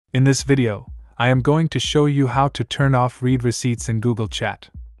In this video, I am going to show you how to turn off read receipts in Google Chat.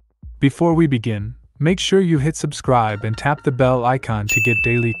 Before we begin, make sure you hit subscribe and tap the bell icon to get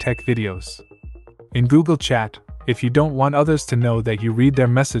daily tech videos. In Google Chat, if you don't want others to know that you read their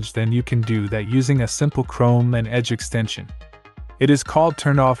message, then you can do that using a simple Chrome and Edge extension. It is called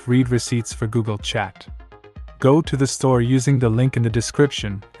Turn Off Read Receipts for Google Chat. Go to the store using the link in the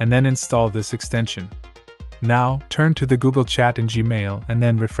description and then install this extension. Now, turn to the Google Chat in Gmail and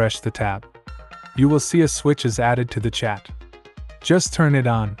then refresh the tab. You will see a switch is added to the chat. Just turn it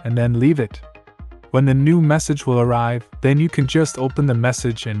on and then leave it. When the new message will arrive, then you can just open the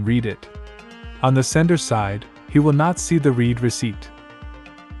message and read it. On the sender side, he will not see the read receipt.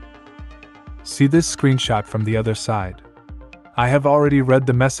 See this screenshot from the other side. I have already read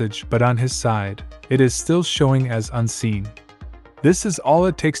the message, but on his side, it is still showing as unseen. This is all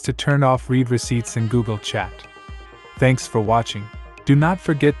it takes to turn off read receipts in Google Chat. Thanks for watching. Do not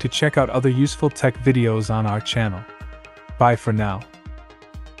forget to check out other useful tech videos on our channel. Bye for now.